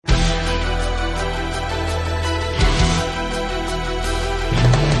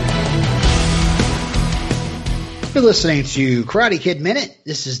You're listening to Karate Kid Minute.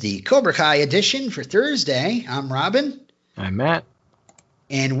 This is the Cobra Kai edition for Thursday. I'm Robin. I'm Matt.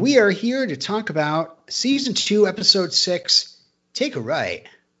 And we are here to talk about Season 2, Episode 6, Take a Right.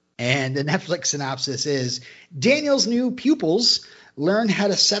 And the Netflix synopsis is, Daniel's new pupils learn how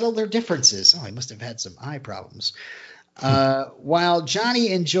to settle their differences. Oh, he must have had some eye problems. While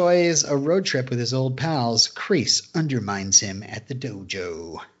Johnny enjoys a road trip with his old pals, Kreese undermines him at the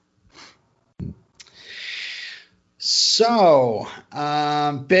dojo. So,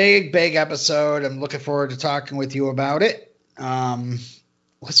 big episode. I'm looking forward to talking with you about it.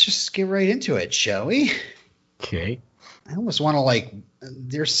 Let's just get right into it, shall we? Okay. I almost want to,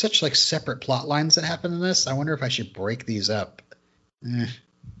 there's such, separate plot lines that happen in this. I wonder if I should break these up.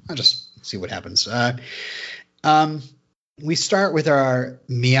 I'll just see what happens. We start with our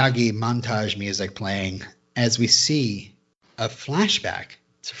Miyagi montage music playing as we see a flashback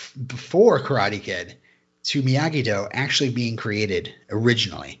before Karate Kid to Miyagi-Do actually being created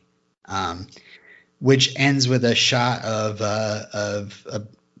originally, which ends with a shot of a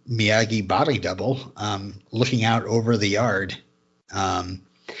Miyagi body double looking out over the yard.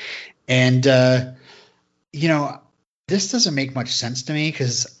 This doesn't make much sense to me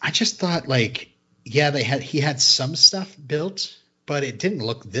because I just thought he had some stuff built, but it didn't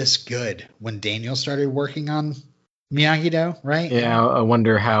look this good when Daniel started working on Miyagi-Do, right? Yeah, I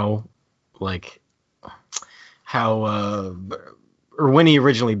wonder how or when he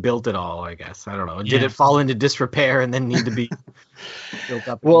originally built it all, I guess. I don't know. Did it fall into disrepair and then need to be built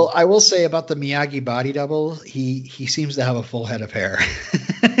up? Well, I will say about the Miyagi body double, he seems to have a full head of hair.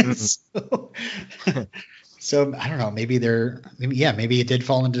 So I don't know. Maybe it did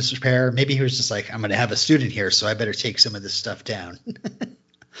fall into disrepair. Maybe he was just like, I'm going to have a student here, so I better take some of this stuff down.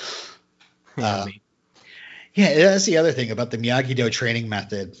 That's the other thing about the Miyagi-Do training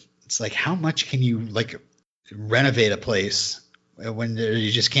method. It's like, how much can you renovate a place when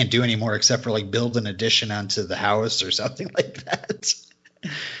you just can't do anymore except for build an addition onto the house or something like that? You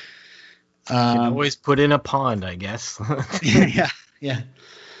can always put in a pond, I guess. Yeah.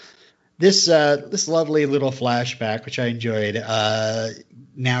 This lovely little flashback, which I enjoyed,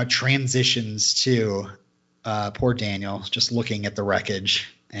 now transitions to poor Daniel just looking at the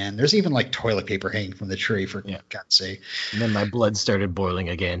wreckage. And there's even toilet paper hanging from the tree, for God's sake. And then my blood started boiling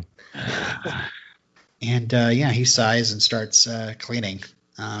again. And he sighs and starts cleaning.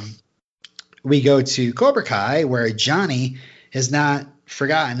 We go to Cobra Kai, where Johnny has not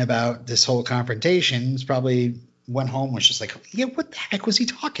forgotten about this whole confrontation. He's probably went home and was just like, what the heck was he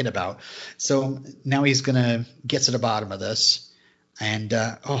talking about? So now he's going to get to the bottom of this. And,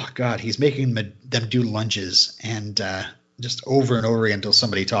 he's making them do lunges and just over and over again until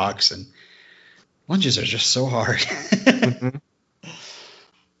somebody talks. And lunges are just so hard.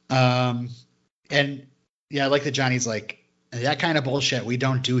 Mm-hmm. I like that Johnny's like, that kind of bullshit we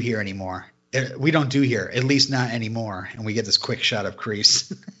don't do here anymore. We don't do here, at least not anymore. And we get this quick shot of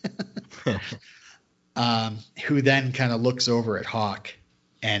Kreese. Who then kind of looks over at Hawk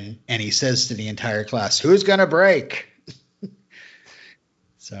and he says to the entire class, who's going to break?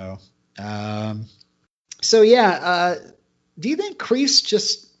 Do you think Kreese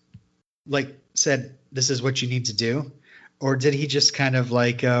just said, this is what you need to do? Or did he just kind of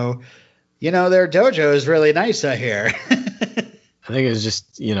go, their dojo is really nice out here? I think it was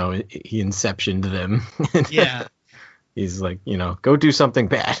just, he inceptioned them. Yeah. He's like, go do something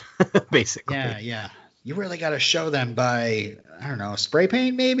bad, basically. Yeah. You really got to show them by, I don't know, spray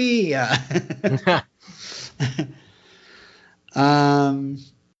paint maybe?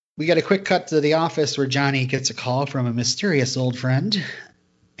 We got a quick cut to the office where Johnny gets a call from a mysterious old friend.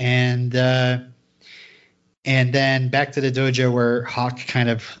 And then back to the dojo where Hawk kind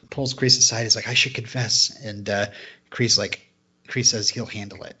of pulls Kreese aside. He's like, I should confess. And Kreese says he'll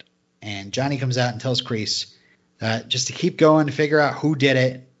handle it. And Johnny comes out and tells Kreese that just to keep going to figure out who did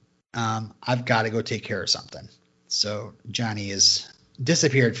it, I've got to go take care of something. So Johnny is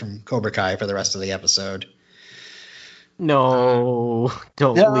disappeared from Cobra Kai for the rest of the episode. No,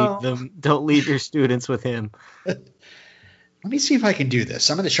 leave them. Don't leave your students with him. Let me see if I can do this.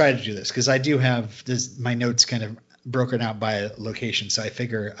 I'm going to try to do this because I do have my notes kind of broken out by location. So I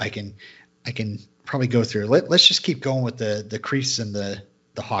figure I can probably go through. Let's just keep going with the Kreese and the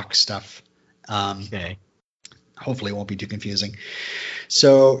Hawk stuff. Okay. Hopefully it won't be too confusing.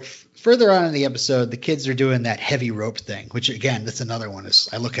 So further on in the episode, the kids are doing that heavy rope thing, which again, that's another one. Is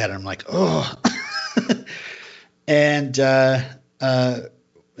I look at it, I'm like, oh. And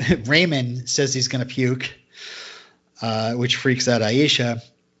Raymond says he's going to puke, which freaks out Aisha.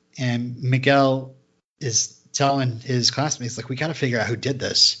 And Miguel is telling his classmates, like, we got to figure out who did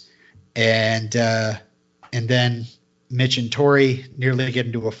this. And And then Mitch and Tori nearly get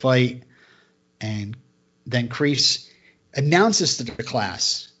into a fight. And then Kreese announces to the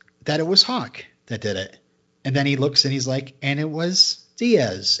class that it was Hawk that did it. And then he looks and he's like, and it was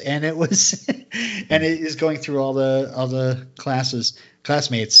Diaz. And it was, and it is going through all the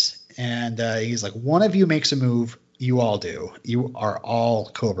classmates. And he's like, one of you makes a move, you all do. You are all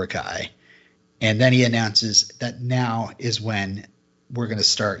Cobra Kai. And then he announces that now is when we're going to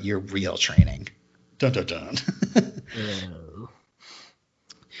start your real training. Dun, dun, dun.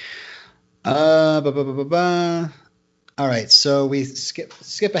 All right, so we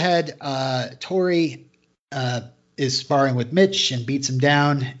skip ahead. Tori is sparring with Mitch and beats him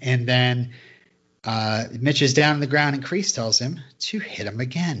down, and then Mitch is down on the ground, and Kreese tells him to hit him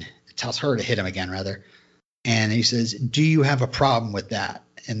again. Tells her to hit him again, rather. And he says, "Do you have a problem with that?"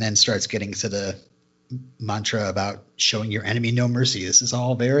 And then starts getting to the mantra about showing your enemy no mercy. This is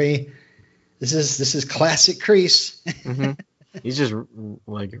all very. This is classic Kreese. Mm-hmm. He's just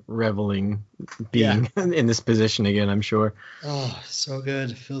like reveling being in this position again, I'm sure. Oh, so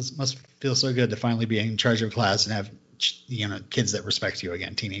good. Must feel so good to finally be in charge of class and have, kids that respect you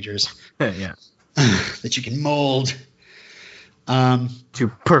again, teenagers. Yeah. That you can mold. To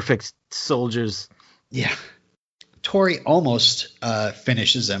perfect soldiers. Yeah. Tori almost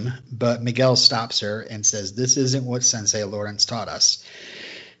finishes him, but Miguel stops her and says, "This isn't what Sensei Lawrence taught us."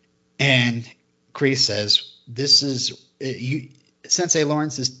 And Kreese says, "This is Sensei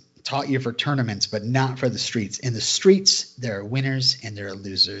Lawrence has taught you for tournaments, but not for the streets. In the streets, there are winners and there are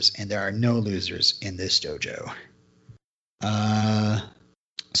losers, and there are no losers in this dojo." I'm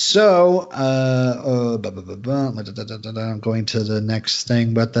going to the next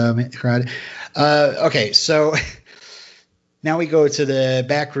thing, but okay, so now we go to the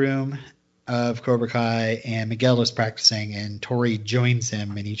back room of Cobra Kai, and Miguel is practicing, and Tori joins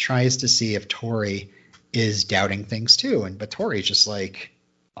him, and he tries to see if Tori is doubting things too, but Tori's just like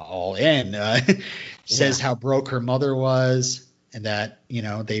all in. Says how broke her mother was, and that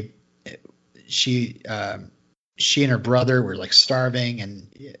she and her brother were like starving, and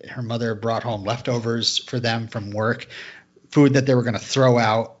her mother brought home leftovers for them from work, food that they were going to throw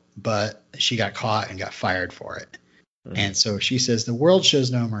out, but she got caught and got fired for it. Mm-hmm. And so she says, "The world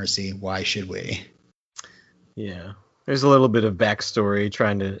shows no mercy. Why should we?" Yeah. There's a little bit of backstory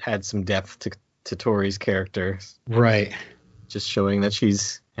trying to add some depth to Tori's character. Right. Just showing that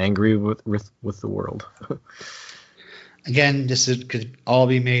she's angry with the world. Again, this could all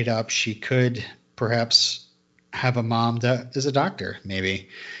be made up. She could perhaps have a mom that is a doctor, maybe.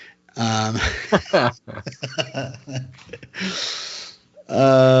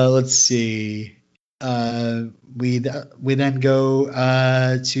 Let's see. We then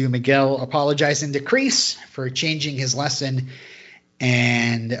go to Miguel apologizing to Kreese for changing his lesson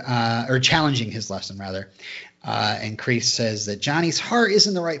or challenging his lesson rather. And Kreese says that Johnny's heart is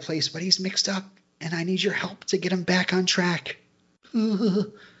in the right place, but he's mixed up, and I need your help to get him back on track.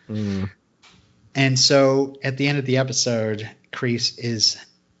 And so at the end of the episode, Kreese is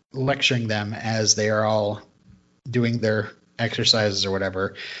lecturing them as they are all doing their exercises or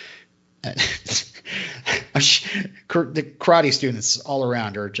whatever. The karate students all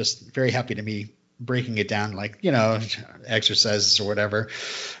around are just very happy to me breaking it down like, exercises or whatever.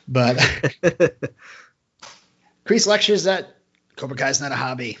 But Kreese lectures that Cobra Kai is not a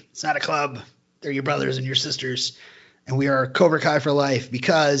hobby. It's not a club. They're your brothers and your sisters. And we are Cobra Kai for life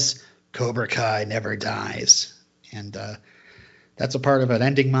because Cobra Kai never dies. And that's a part of an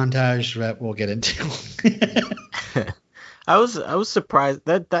ending montage that we'll get into. I was surprised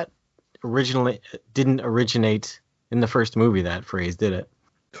that originally didn't originate in the first movie, that phrase, did it?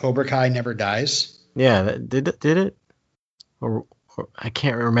 Cobra Kai never dies? Yeah, did it? Or I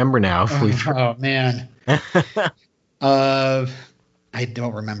can't remember now. Oh man. I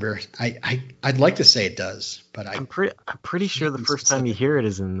don't remember. I'd like to say it does, but I'm pretty sure the first time you hear it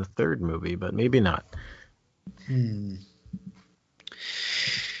is in the third movie, but maybe not.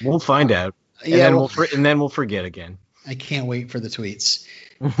 We'll find out, and then we'll forget again. I can't wait for the tweets.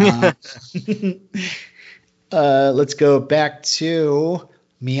 Let's go back to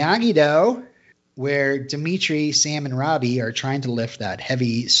Miyagi-Do, where Dimitri, Sam, and Robbie are trying to lift that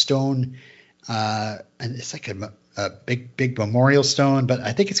heavy stone, and it's like a big memorial stone, but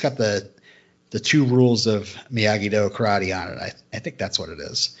I think it's got the two rules of Miyagi-Do karate on it. I think that's what it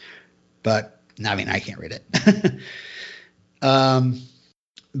is, but I can't read it.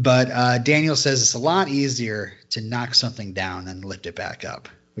 But Daniel says it's a lot easier to knock something down than lift it back up,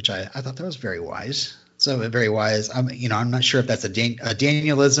 which I thought that was very wise. So very wise. I'm not sure if that's a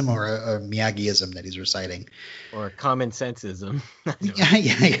Danielism or a Miyagi-ism that he's reciting, or a common senseism. Yeah, I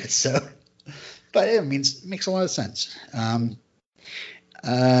guess so. but it makes a lot of sense.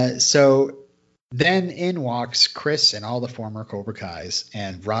 So then in walks Chris and all the former Cobra Kais,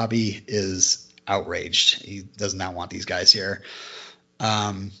 and Robbie is outraged. He does not want these guys here.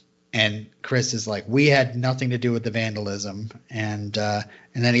 And Chris is like, we had nothing to do with the vandalism. And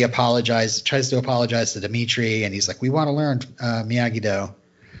then he tries to apologize to Dimitri, and he's like, we want to learn Miyagi-Do.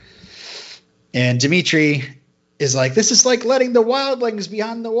 And Dimitri is like, this is like letting the wildlings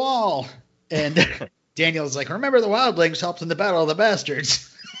behind the wall. And Daniel's like, remember the wildlings helped in the Battle of the Bastards.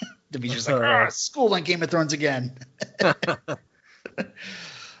 Dimitri's like, school on Game of Thrones again.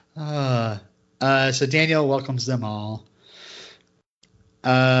 So Daniel welcomes them all.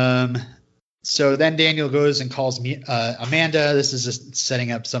 So then Daniel goes and calls Amanda. This is just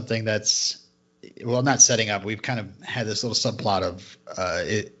setting up something that's, well, not setting up. We've kind of had this little subplot of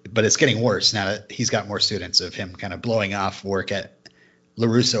but it's getting worse now that he's got more students, of him kind of blowing off work at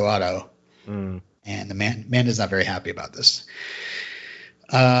LaRusso Auto. And Amanda's not very happy about this.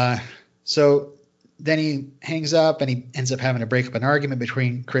 So then he hangs up and he ends up having to break up an argument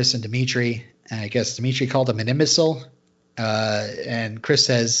between Chris and Dimitri. I guess Dimitri called him an imbecile. And Chris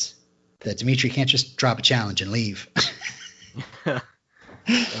says that Dimitri can't just drop a challenge and leave.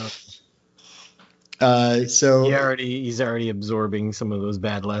 So he's already absorbing some of those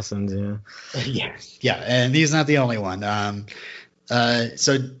bad lessons. Yeah. And he's not the only one.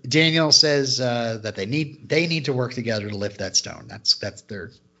 So Daniel says that they need to work together to lift that stone. That's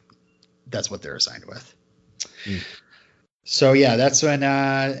what they're assigned with. So yeah, that's when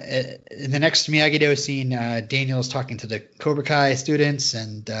in the next Miyagi-Do scene, Daniel is talking to the Cobra Kai students,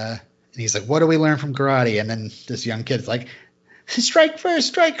 and he's like, "What do we learn from karate?" And then this young kid's like, "Strike first,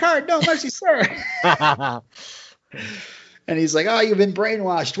 strike hard, no mercy, sir." And he's like, "Oh, you've been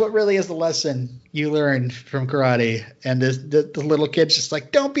brainwashed. What really is the lesson you learned from karate?" And the little kid's just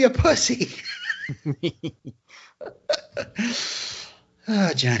like, "Don't be a pussy."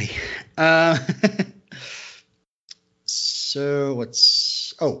 Oh, Johnny.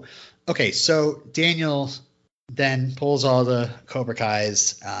 So Daniel then pulls all the Cobra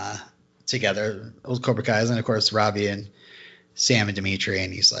Kais together, old Cobra Kais, and of course Robbie and Sam and Dimitri,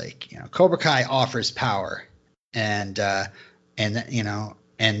 and he's like, Cobra Kai offers power, and at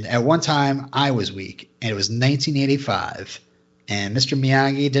one time I was weak, and it was 1985, and Mr.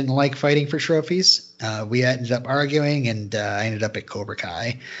 Miyagi didn't like fighting for trophies. We ended up arguing, and I ended up at Cobra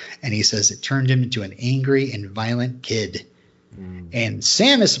Kai, and he says it turned him into an angry and violent kid. And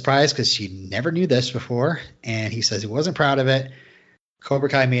Sam is surprised because she never knew this before, and he says he wasn't proud of it. Cobra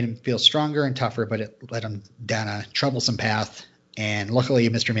Kai made him feel stronger and tougher, but it led him down a troublesome path. And luckily,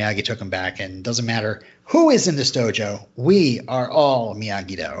 Mr. Miyagi took him back, and it doesn't matter who is in this dojo, we are all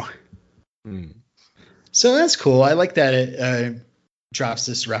Miyagi-Do. So that's cool. I like that it drops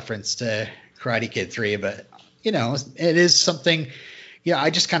this reference to Karate Kid 3, but, it is something, I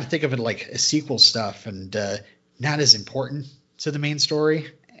just kind of think of it like a sequel stuff and not as important to the main story.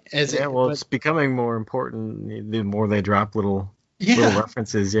 It's becoming more important the more they drop little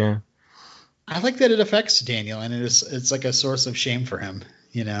references, I like that it affects Daniel, and it's like a source of shame for him,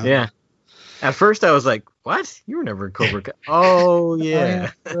 Yeah. At first I was like, what? You were never in Cobra Kai. Oh,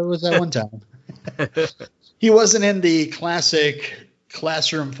 yeah. There was that one time. He wasn't in the classic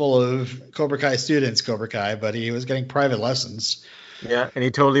classroom full of Cobra Kai students, Cobra Kai, but he was getting private lessons. Yeah, and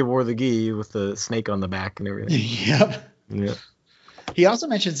he totally wore the gi with the snake on the back and everything. Yep. Yeah. He also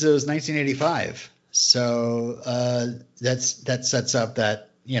mentions it was 1985, so that sets up that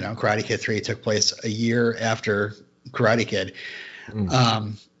Karate Kid 3 took place a year after Karate Kid,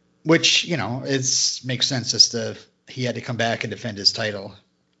 which it makes sense as to he had to come back and defend his title.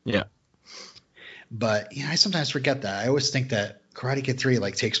 Yeah. But I sometimes forget that. I always think that Karate Kid 3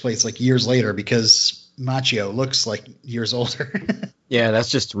 takes place years later because Machio looks like years older. Yeah, that's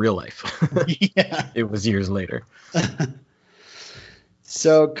just real life. Yeah. It was years later.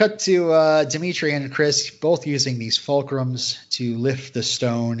 So cut to Dimitri and Chris both using these fulcrums to lift the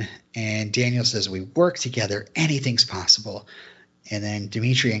stone, and Daniel says, we work together, anything's possible. And then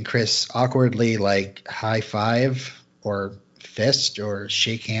Dimitri and Chris awkwardly high five or fist or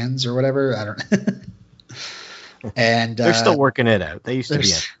shake hands or whatever. I don't And they're still working it out. They used to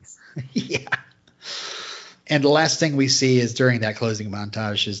be yeah. And the last thing we see is during that closing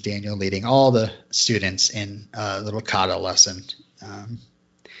montage is Daniel leading all the students in a little kata lesson.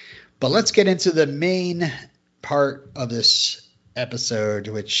 But let's get into the main part of this episode,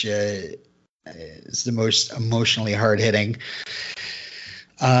 which is the most emotionally hard-hitting.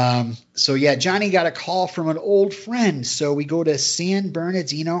 So yeah, Johnny got a call from an old friend. So we go to San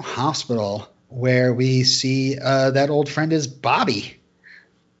Bernardino Hospital, where we see that old friend is Bobby.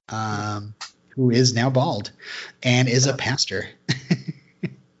 who is now bald and is a pastor.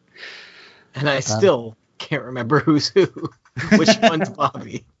 And I still can't remember who's who. Which one's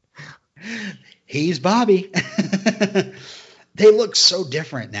Bobby? He's Bobby. They look so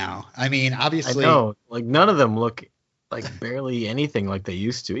different now. I mean, obviously. I know. Like, none of them look like barely anything like they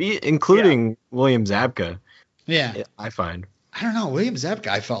used to, including William Zabka. Yeah. I find. I don't know. William Zabka,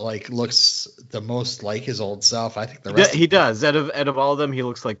 I felt like, looks the most like his old self. I think the rest. He does. Out of all of them, he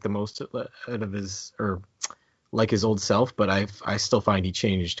looks like the most out of his, or like his old self. But I still find he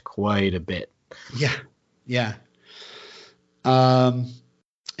changed quite a bit. Yeah. Yeah.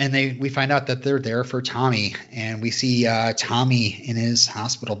 And we find out that they're there for Tommy, and we see Tommy in his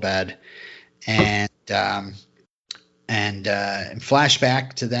hospital bed, and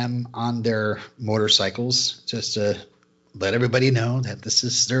flashback to them on their motorcycles, just to let everybody know that this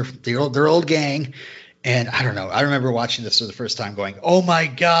is their old gang. And I don't know. I remember watching this for the first time, going, "Oh my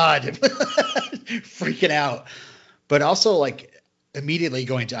god," freaking out, but also like immediately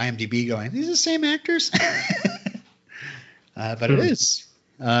going to IMDb, going, "These are the same actors." But it is.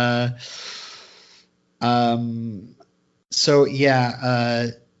 So yeah,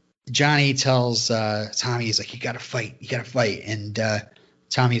 Johnny tells Tommy, he's like, you gotta fight. And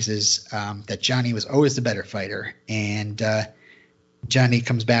Tommy says that Johnny was always the better fighter. And Johnny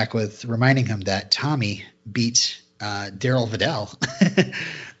comes back with reminding him that Tommy beat Daryl Vidal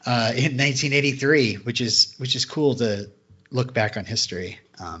in 1983, which is cool to look back on history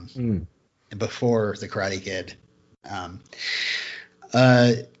before the Karate Kid. And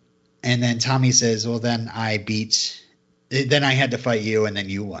then Tommy says, well, then I had to fight you, and then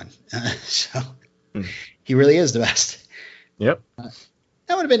you won. So he really is the best. Yep.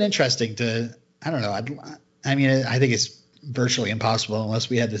 That would have been interesting I don't know. I mean, I think it's virtually impossible unless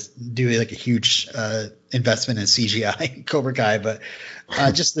we had to do like a huge investment in CGI in Cobra Kai. But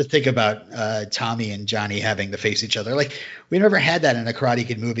just to think about Tommy and Johnny having to face each other. Like, we never had that in a Karate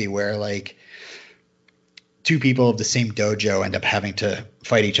Kid movie where like two people of the same dojo end up having to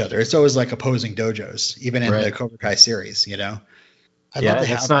fight each other. It's always like opposing dojos, even in the Cobra Kai series, you know?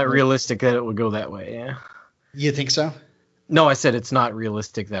 It's not realistic that it would go that way, yeah. You think so? No, I said it's not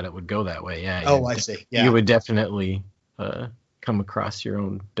realistic that it would go that way, yeah. Oh, I see. Yeah. You would definitely come across your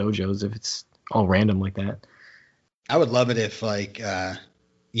own dojos if it's all random like that. I would love it if, like,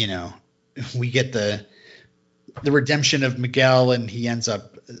 we get the redemption of Miguel, and he ends up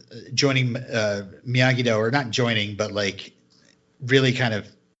joining Miyagi-Do, or not joining, but like really kind of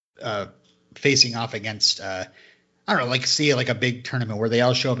facing off against I don't know, like see like a big tournament where they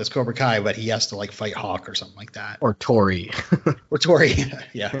all show up as Cobra Kai, but he has to like fight Hawk or something like that. Or Tori.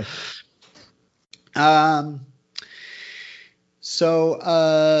 Yeah.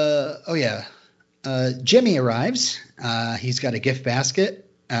 Jimmy arrives. He's got a gift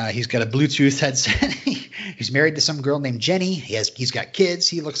basket. He's got a Bluetooth headset. He's married to some girl named Jenny. He's got kids.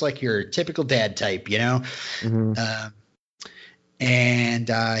 He looks like your typical dad type, you know? Mm-hmm. And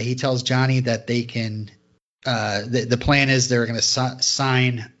he tells Johnny that they can the plan is they're going to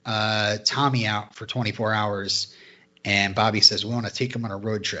sign Tommy out for 24 hours. And Bobby says, we want to take him on a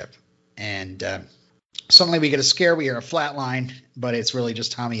road trip. And suddenly we get a scare. We hear a flat line, but it's really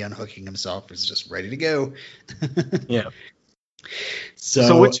just Tommy unhooking himself. He's just ready to go. Yeah.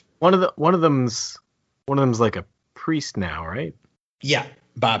 So which one of them's like a priest now, right? Yeah,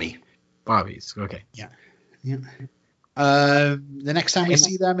 Bobby's okay. Yeah. The next time we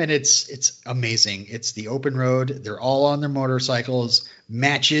see them, and it's amazing. It's the open road. They're all on their motorcycles.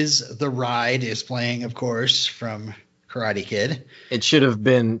 Matches the Ride is playing, of course, from Karate Kid. It should have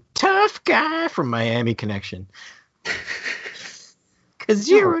been Tough Guy from Miami Connection. 'Cause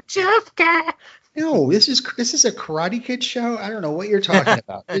you're a tough guy. No, this is a Karate Kid show. I don't know what you're talking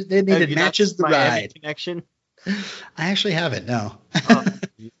about. They needed Matches the Ride. Connection? I actually haven't. No.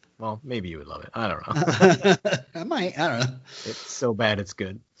 Well, maybe you would love it. I don't know. I might. I don't know. It's so bad it's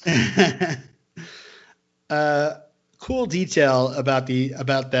good. Cool detail about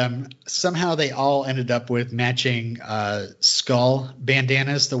them. Somehow they all ended up with matching skull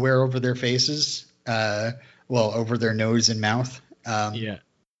bandanas to wear over their faces. Over their nose and mouth. Yeah.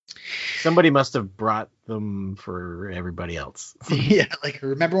 Somebody must have brought them for everybody else. Yeah, like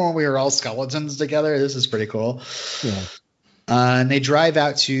remember when we were all skeletons together? This is pretty cool. Yeah. And they drive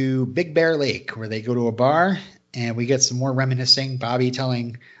out to Big Bear Lake, where they go to a bar, and we get some more reminiscing. Bobby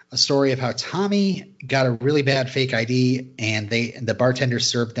telling a story of how Tommy got a really bad fake ID, and the bartender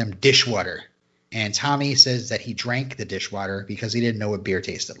served them dishwater. And Tommy says that he drank the dishwater because he didn't know what beer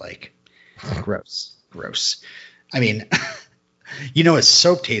tasted like. Gross. I mean, you know what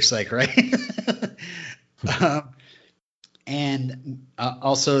soap tastes like, right? And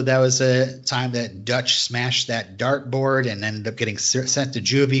also, that was a time that Dutch smashed that dartboard and ended up getting sent to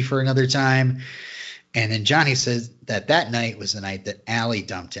juvie for another time. And then Johnny says that night was the night that Allie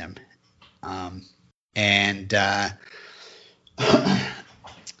dumped him. And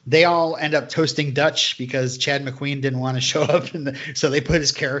they all end up toasting Dutch because Chad McQueen didn't want to show up, so they put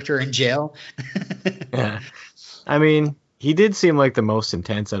his character in jail. Yeah. I mean, he did seem like the most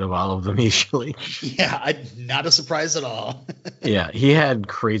intense out of all of them usually. Yeah, not a surprise at all. Yeah, he had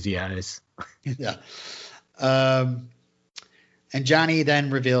crazy eyes. Yeah. And Johnny then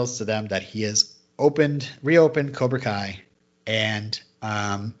reveals to them that he has reopened Cobra Kai, and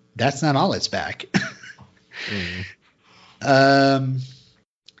that's not all it's back.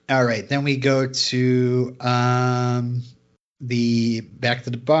 All right, then we go to back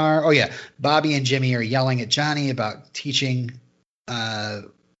to the bar. Oh yeah, Bobby and Jimmy are yelling at Johnny about teaching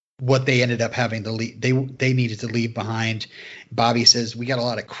what they ended up having to leave. They needed to leave behind. Bobby says, "We got a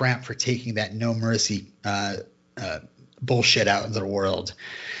lot of crap for taking that no mercy bullshit out into the world,"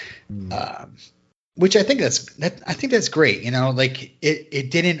 which I think that's great. You know, like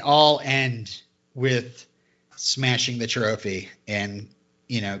it didn't all end with smashing the trophy and,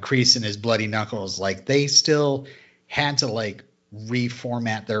 you know, Kreese and his bloody knuckles. Like, they still had to like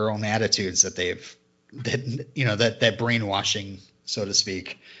reformat their own attitudes that brainwashing, so to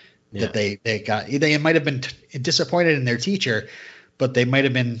speak, that they got. They might have been disappointed in their teacher, but they might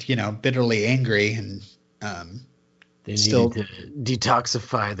have been, you know, bitterly angry, and they needed to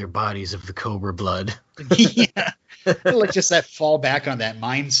detoxify their bodies of the Cobra blood. Yeah, like just that fall back on that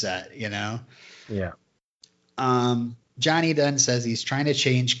mindset, you know. Yeah. Johnny then says he's trying to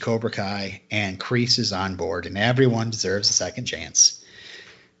change Cobra Kai, and Kreese is on board, and everyone deserves a second chance.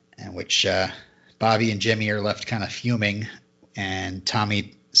 And which Bobby and Jimmy are left kind of fuming, and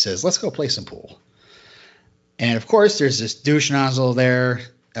Tommy says, "Let's go play some pool." And of course, there's this douche nozzle there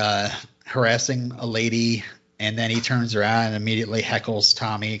harassing a lady, and then he turns around and immediately heckles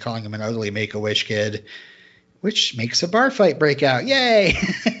Tommy, calling him an ugly Make-A-Wish kid, which makes a bar fight break out. Yay!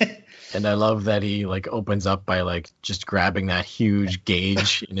 And I love that he like opens up by like just grabbing that huge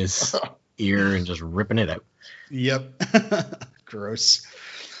gauge in his ear and just ripping it out. Yep. Gross.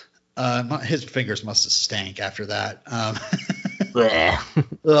 His fingers must have stank after that. I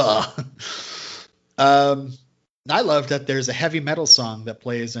love that there's a heavy metal song that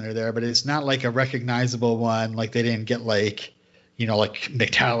plays under there, but it's not like a recognizable one. Like, they didn't get like, you know, like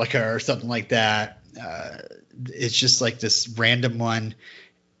Metallica or something like that. It's just like this random one.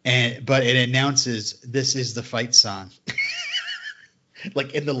 But it announces this is the fight song,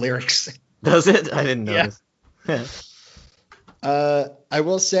 like in the lyrics. Does it? I didn't notice. Yeah. I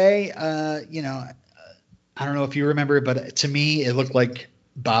will say, you know, I don't know if you remember, but to me, it looked like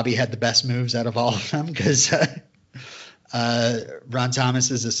Bobby had the best moves out of all of them, because Ron Thomas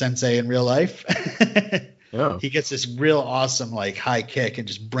is a sensei in real life. Oh. He gets this real awesome like high kick and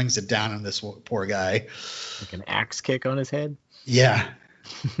just brings it down on this poor guy. Like an axe kick on his head? Yeah.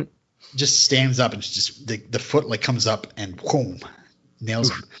 Just stands up and just the foot like comes up and boom,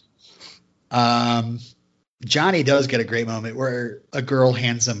 nails him. Johnny does get a great moment where a girl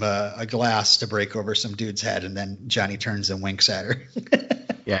hands him a glass to break over some dude's head, and then Johnny turns and winks at her.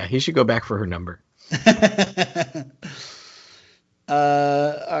 Yeah, he should go back for her number.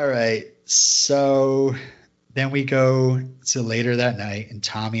 All right. So then we go to later that night, and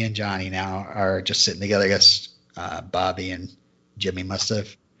Tommy and Johnny now are just sitting together. I guess Bobby and Jimmy must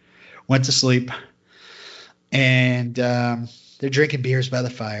have went to sleep, and they're drinking beers by the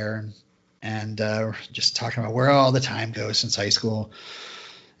fire and just talking about where all the time goes since high school.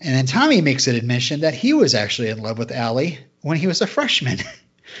 And then Tommy makes an admission that he was actually in love with Allie when he was a freshman.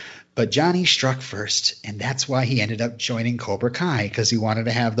 But Johnny struck first, and that's why he ended up joining Cobra Kai, because he wanted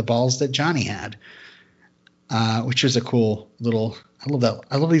to have the balls that Johnny had, which was a cool little – I love that.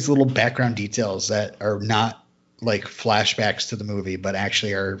 I love these little background details that are not like flashbacks to the movie, but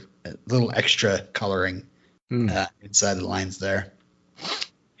actually are a little extra coloring inside the lines there.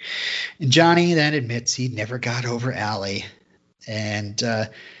 And Johnny then admits he never got over Allie. And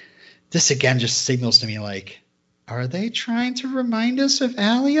this again just signals to me like, are they trying to remind us of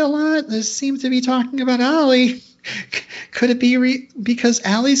Allie a lot? They seem to be talking about Allie. Could it be because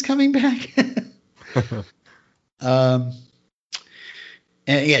Allie's coming back? And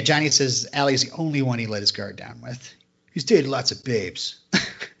yeah, Johnny says Allie's the only one he let his guard down with. He's dated lots of babes,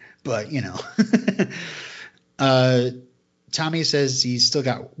 but you know. Tommy says he's still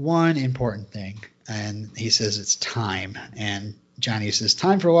got one important thing, and he says it's time. And Johnny says,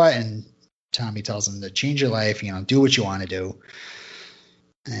 time for what? And Tommy tells him to change your life, you know, do what you want to do.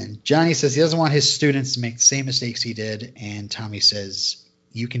 And Johnny says he doesn't want his students to make the same mistakes he did. And Tommy says,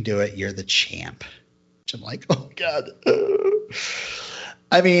 you can do it. You're the champ. Which I'm like, oh, God.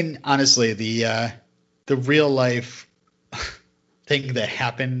 I mean, honestly, the real life thing that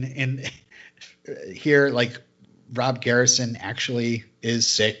happened in here, like Rob Garrison actually is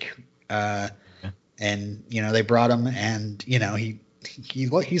sick. And, they brought him and,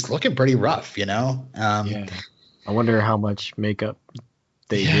 he's looking pretty rough, Yeah. I wonder how much makeup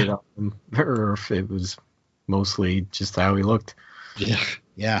they did on him, or if it was mostly just how he looked.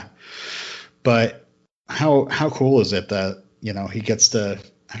 Yeah. But how cool is it that, he gets to,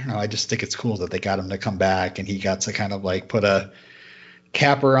 I don't know, I just think it's cool that they got him to come back and he got to kind of like put a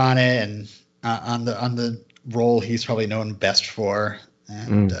capper on it and on the role he's probably known best for.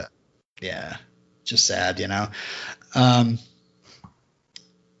 And just sad,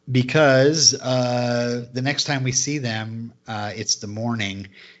 because the next time we see them, it's the morning,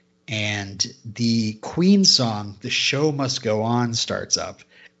 and the Queen song, "The Show Must Go On," starts up.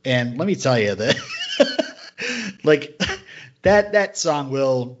 And let me tell you that, like, that song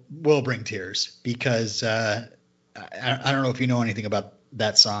will bring tears, because I don't know if you know anything about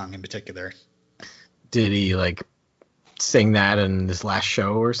that song in particular. Did he like sing that in his last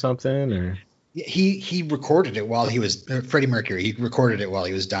show or something, or? He recorded it while he was Freddie Mercury. He recorded it while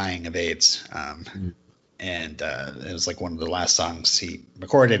he was dying of AIDS, and it was like one of the last songs he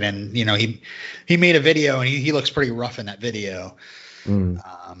recorded. And he made a video, and he looks pretty rough in that video. And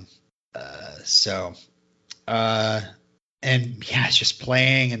it's just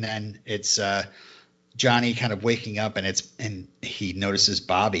playing, and then it's Johnny kind of waking up, and he notices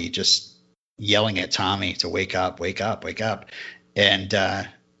Bobby just yelling at Tommy to wake up, and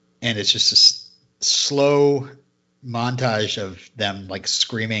it's just a slow montage of them like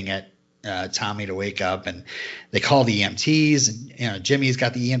screaming at Tommy to wake up, and they call the EMTs, and Jimmy's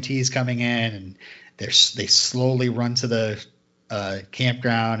got the EMTs coming in, and they slowly run to the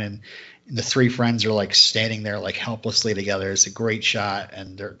campground, and the three friends are like standing there like helplessly together. It's a great shot,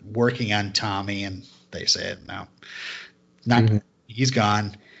 and they're working on Tommy, and they say, no, not he's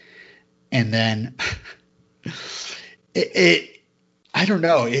gone. And then I don't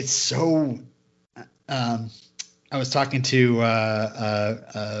know. It's so. I was talking to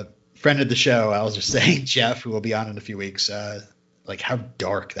a friend of the show. I was just saying, Jeff, who will be on in a few weeks, like how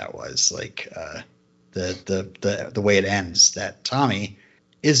dark that was. Like the way it ends. That Tommy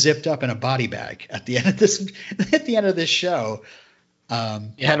is zipped up in a body bag at the end of this show. I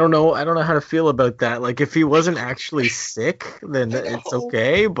don't know how to feel about that. Like, if he wasn't actually sick, then it's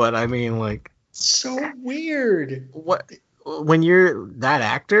okay. But I mean, like, so weird. What when you're that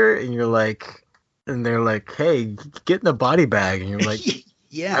actor and you're like, and they're like, hey, get in a body bag, and you're like,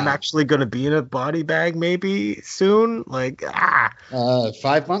 yeah, I'm actually gonna be in a body bag maybe soon. Like,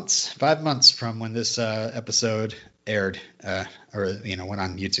 5 months from when this episode aired, or went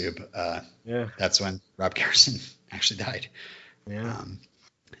on YouTube. That's when Rob Garrison actually died.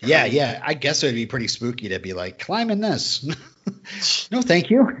 I guess it would be pretty spooky to be like, climb in this. No,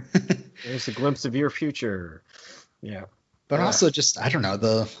 thank you. There's a glimpse of your future. Yeah. But also just, I don't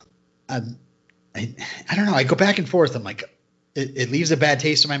know, I don't know. I go back and forth. I'm like, it leaves a bad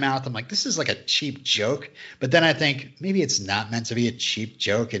taste in my mouth. I'm like, this is like a cheap joke. But then I think maybe it's not meant to be a cheap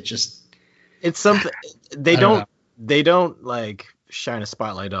joke. It's something they don't like shine a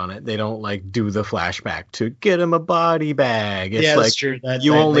spotlight on it. They don't like do the flashback to get him a body bag. It's like, true.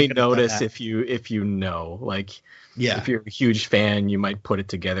 You only notice if you know, like, if you're a huge fan, you might put it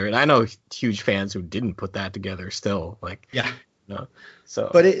together. And I know huge fans who didn't put that together still, like, so,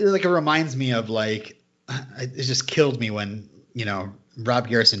 but it reminds me of like, it just killed me when, Rob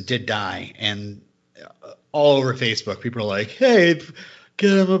Garrison did die, and all over Facebook, people are like, hey,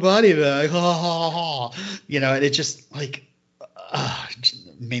 get him a body bag. And it just like,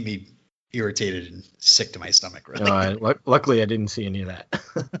 made me irritated and sick to my stomach. Really. Luckily, I didn't see any of that.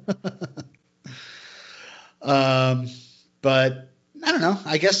 But I don't know.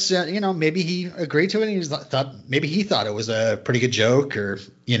 I guess maybe he agreed to it. And maybe he thought it was a pretty good joke, or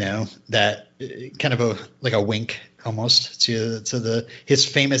that kind of a wink almost to his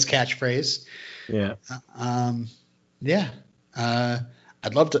famous catchphrase. Yeah.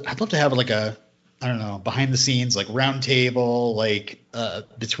 I'd love to have like a, I don't know, behind the scenes, like round table, like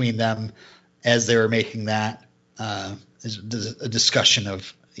between them as they were making that, a discussion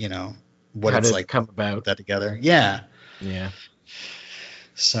of, what it's like come about, put that together. Yeah.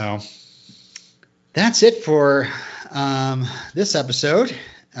 So that's it for this episode.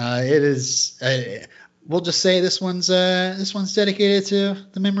 It is. We'll just say this one's dedicated to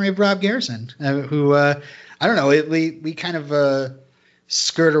the memory of Rob Garrison, who I don't know. We kind of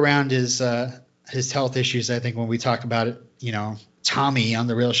skirt around his health issues. I think when we talk about it, Tommy on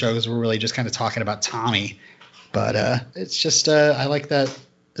the real shows, we're really just kind of talking about Tommy. But it's just I like that.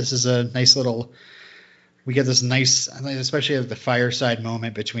 This is a nice little. We get this nice, especially at the fireside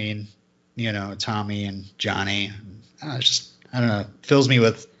moment between Tommy and Johnny. It's just, I don't know, fills me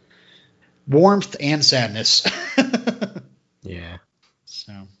with warmth and sadness. Yeah.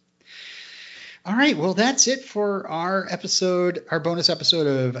 So, all right. Well, that's it for our bonus episode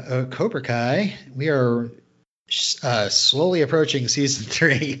of Cobra Kai. We are slowly approaching season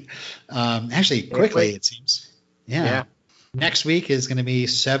 3. Actually, quickly, it seems. Yeah. Next week is going to be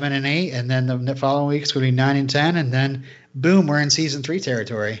 7 and 8, and then the following week is going to be 9 and 10, and then boom, we're in season 3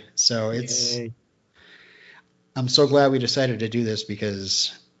 territory. So I'm so glad we decided to do this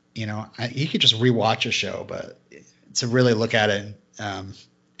because you could just rewatch a show, but to really look at it and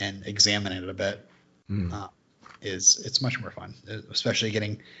examine it a bit it's much more fun, especially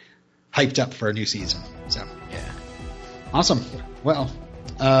getting hyped up for a new season. So awesome. Well,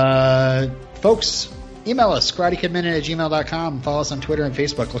 folks. Email us, KarateKidMinute@gmail.com. Follow us on Twitter and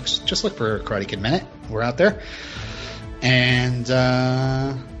Facebook. Just look for Karate Kid Minute. We're out there. And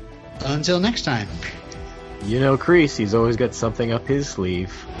until next time. Kreese, he's always got something up his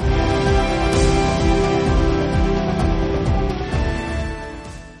sleeve.